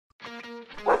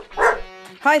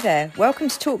Hi there, welcome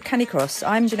to Talk Canicross.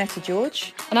 I'm Janetta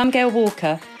George. And I'm Gail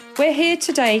Walker. We're here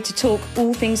today to talk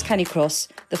all things Canicross,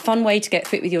 the fun way to get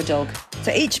fit with your dog.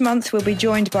 So each month we'll be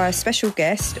joined by a special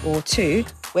guest or two.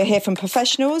 We'll hear from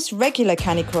professionals, regular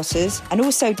Canicrossers, and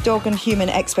also dog and human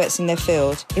experts in their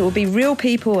field. It will be real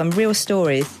people and real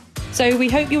stories. So we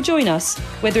hope you'll join us,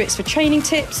 whether it's for training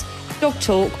tips, dog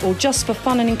talk, or just for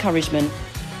fun and encouragement.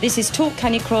 This is Talk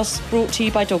Canicross, brought to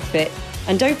you by DogFit.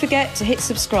 And don't forget to hit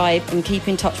subscribe and keep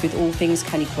in touch with all things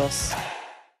Canicross.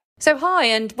 So hi,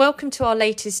 and welcome to our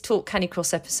latest Talk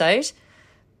Canicross episode.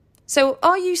 So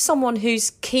are you someone who's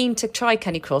keen to try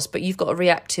Canicross, but you've got a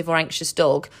reactive or anxious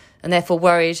dog and therefore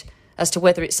worried as to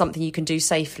whether it's something you can do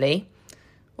safely?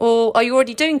 Or are you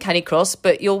already doing Canicross,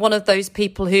 but you're one of those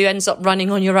people who ends up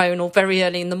running on your own or very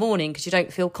early in the morning because you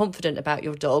don't feel confident about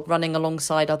your dog running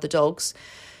alongside other dogs?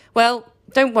 Well,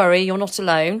 don't worry, you're not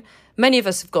alone. Many of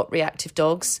us have got reactive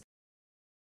dogs,